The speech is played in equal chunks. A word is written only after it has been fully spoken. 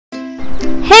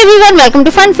Hey everyone, welcome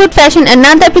to Fun Food Fashion,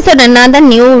 another episode, another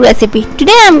new recipe.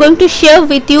 Today I am going to share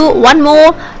with you one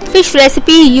more fish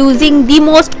recipe using the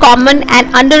most common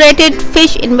and underrated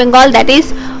fish in Bengal, that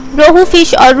is Rohu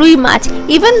fish or Rui Mach.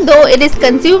 Even though it is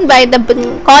consumed by the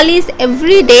Bengalis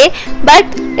every day, but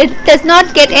it does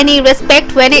not get any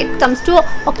respect when it comes to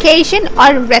occasion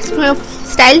or restaurant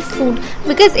style food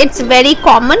because it's very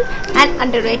common and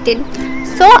underrated.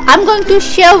 So I'm going to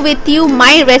share with you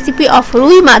my recipe of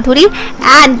Rui Madhuri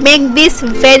and make this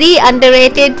very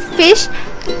underrated fish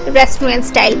restaurant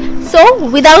style. So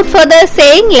without further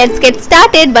saying, let's get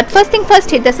started. But first thing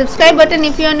first, hit the subscribe button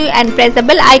if you are new and press the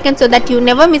bell icon so that you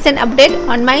never miss an update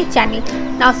on my channel.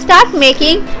 Now start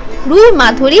making Rui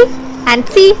Madhuri and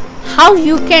see how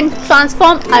you can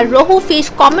transform a Rohu fish,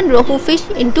 common Rohu fish,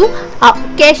 into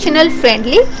a occasional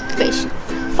friendly fish.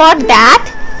 For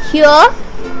that, here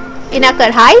in a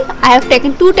kadhai, I have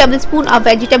taken 2 tablespoons of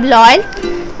vegetable oil.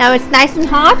 Now it's nice and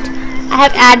hot. I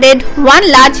have added 1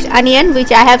 large onion which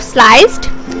I have sliced,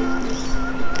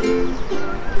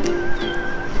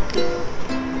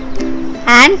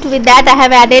 and with that I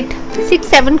have added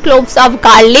 6-7 cloves of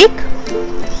garlic,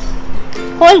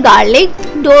 whole garlic,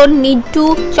 don't need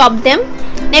to chop them.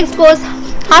 Next goes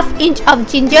 ½ inch of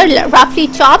ginger, roughly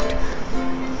chopped.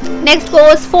 Next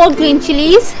goes 4 green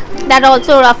chilies, that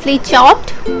also roughly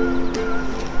chopped,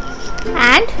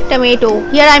 and tomato.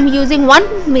 Here I am using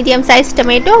 1 medium sized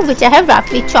tomato which I have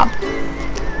roughly chopped.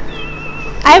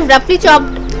 I have roughly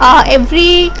chopped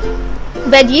every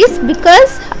veggies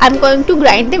because I am going to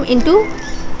grind them into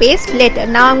paste later.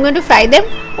 Now I am going to fry them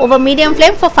over medium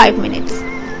flame for 5 minutes.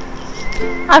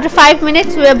 After 5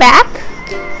 minutes we are back,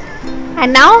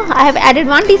 and now I have added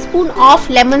 1 teaspoon of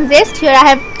lemon zest. Here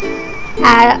I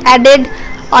have added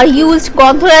or used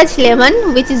Gandharaj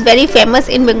lemon, which is very famous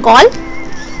in Bengal.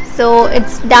 So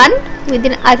it's done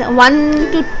within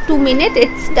 1 to 2 minutes.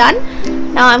 It's done.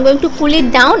 Now I'm going to cool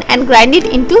it down and grind it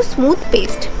into smooth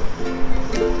paste.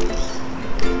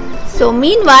 So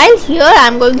meanwhile, here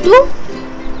I'm going to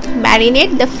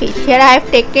marinate the fish. Here I have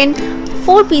taken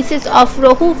 4 pieces of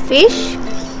Rohu fish.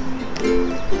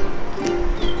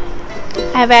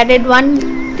 I have added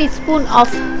 1 teaspoon of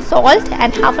salt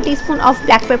and ½ teaspoon of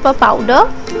black pepper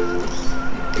powder,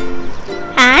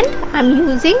 and I'm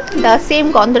using the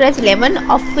same Gandharaj lemon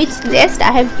of which zest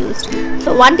I have used.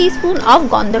 So 1 teaspoon of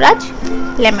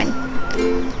Gandharaj lemon.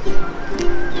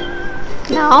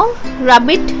 Now rub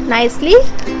it nicely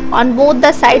on both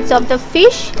the sides of the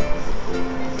fish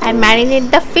and marinate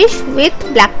the fish with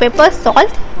black pepper,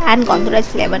 salt and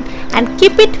Gandharaj lemon, and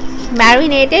keep it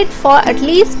marinated for at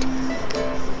least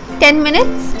 10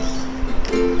 minutes.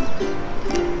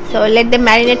 So let them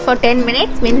marinate for 10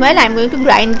 minutes. Meanwhile, I am going to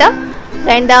grind the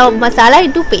masala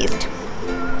into paste.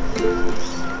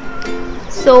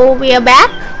 So we are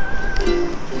back.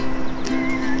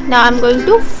 Now I am going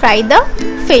to fry the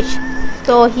fish.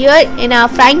 So here in a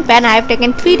frying pan I have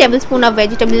taken 3 tablespoons of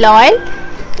vegetable oil.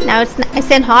 Now it's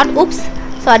nice and hot. Oops,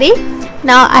 sorry.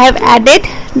 Now I have added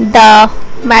the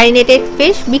marinated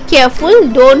fish. Be careful,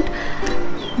 don't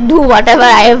do whatever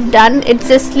I have done. It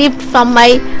just slipped from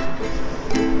my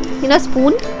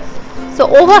spoon. So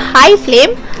over high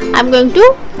flame I am going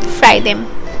to fry them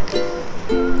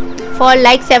for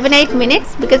like 7-8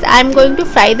 minutes because I am going to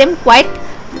fry them quite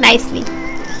nicely.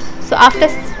 So after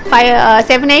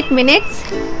 7-8 minutes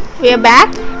we are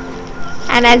back,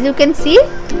 and as you can see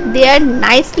they are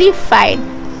nicely fried.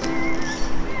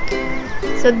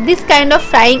 So this kind of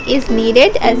frying is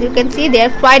needed. As you can see, they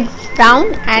are quite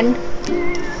brown and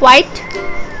quite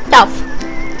tough.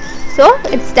 So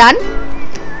it's done.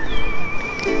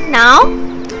 Now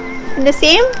in the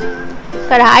same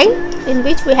kadhai in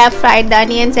which we have fried the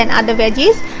onions and other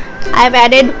veggies, I have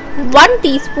added 1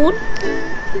 teaspoon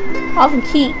of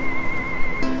ghee.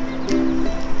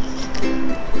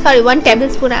 Sorry, 1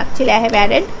 tablespoon actually I have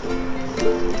added.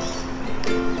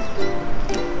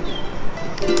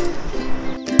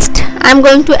 Next, I am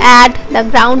going to add the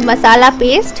ground masala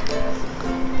paste,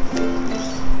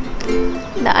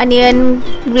 the onion,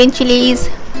 green chilies,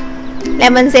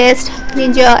 lemon zest,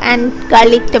 ginger and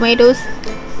garlic tomatoes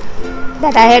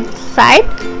that I had fried.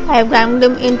 I have ground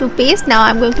them into paste. Now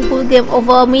I am going to cook them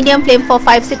over medium flame for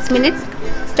 5-6 minutes,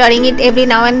 stirring it every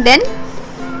now and then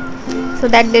so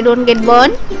that they don't get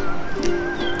burned.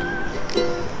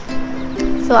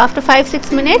 So after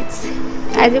 5-6 minutes,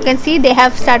 as you can see, they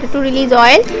have started to release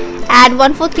oil. Add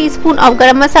 1/4 teaspoon of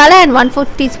garam masala and 1/4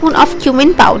 teaspoon of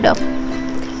cumin powder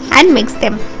and mix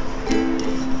them.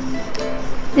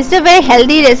 This is a very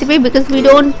healthy recipe because we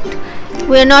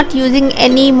are not using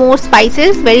any more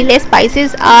spices. Very less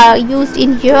spices are used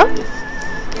in here.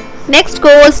 Next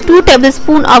goes 2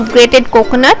 tablespoons of grated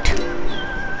coconut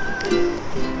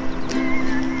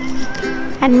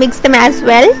and mix them as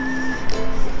well.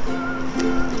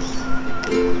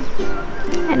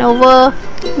 And over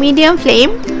medium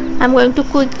flame I'm going to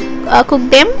cook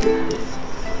them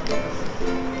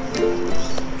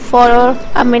for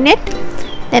a minute.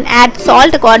 Then add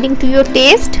salt according to your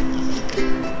taste.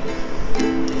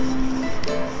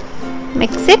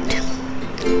 Mix it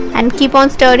and keep on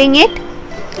stirring it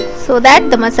so that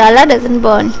the masala doesn't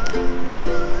burn.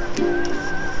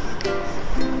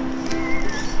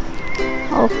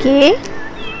 Okay,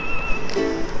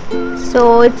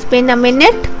 so it's been a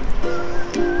minute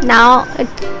now.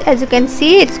 As you can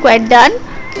see, it's quite done.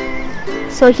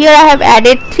 So here I have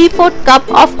added 3/4 cup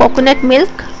of coconut milk.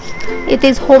 It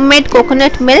is homemade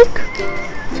coconut milk.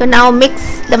 So now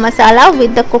mix the masala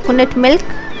with the coconut milk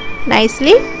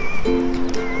nicely.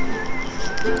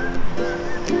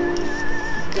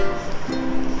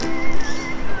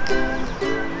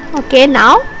 Okay,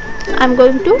 now I'm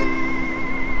going to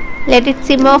let it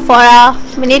simmer for a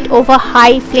minute over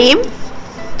high flame.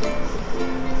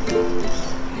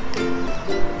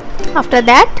 After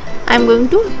that I'm going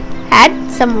to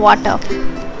add some water.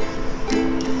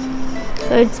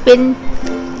 So it's been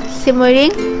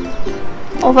simmering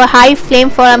over high flame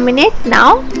for a minute.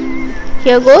 Now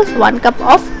here goes 1 cup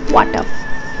of water.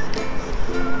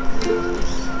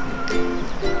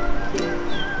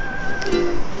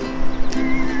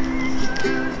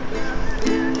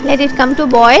 Let it come to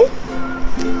boil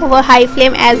over high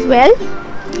flame as well.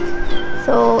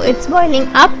 So it's boiling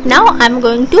up. Now I'm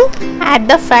going to add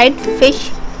the fried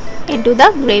fish into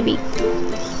the gravy.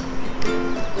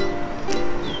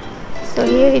 So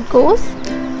here it goes.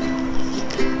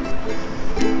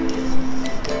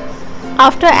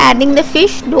 After adding the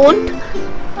fish, don't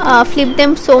flip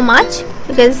them so much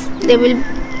because they will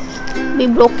be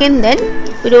broken then.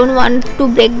 We don't want to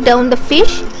break down the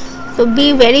fish. So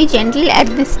be very gentle at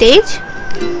this stage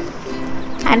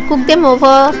and cook them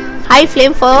over high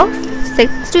flame for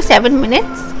 6 to 7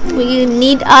 minutes. We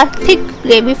need a thick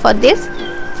gravy for this.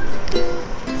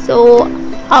 So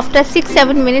after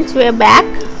 6-7 minutes we are back,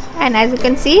 and as you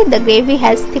can see the gravy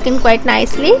has thickened quite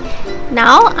nicely.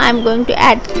 Now I am going to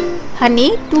add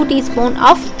honey, 2 teaspoons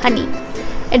of honey.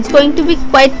 It's going to be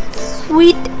quite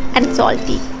sweet and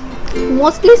salty,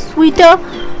 mostly sweeter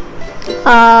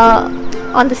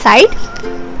on the side.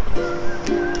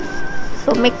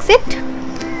 So mix it,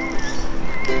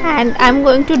 and I'm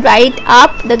going to dry it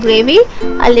up the gravy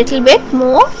a little bit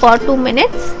more for 2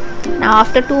 minutes. Now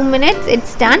after 2 minutes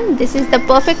it's done. This is the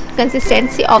perfect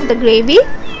consistency of the gravy.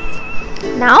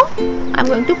 Now I'm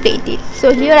going to plate it.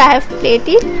 So here I have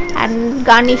plated and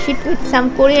garnish it with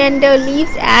some coriander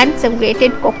leaves and some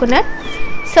grated coconut.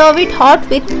 Serve it hot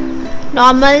with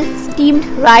normal steamed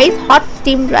rice, hot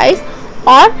steamed rice,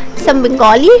 or some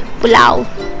Bengali pulao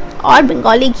or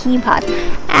Bengali ghee bhat,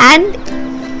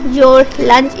 and your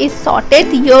lunch is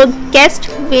sorted. Your guest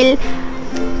will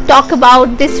talk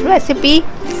about this recipe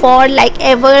for like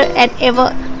ever and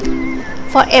ever,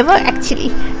 forever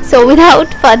actually. So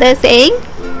without further saying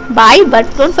bye, but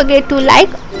don't forget to like,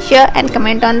 share and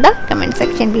comment on the comment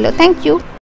section below. Thank you.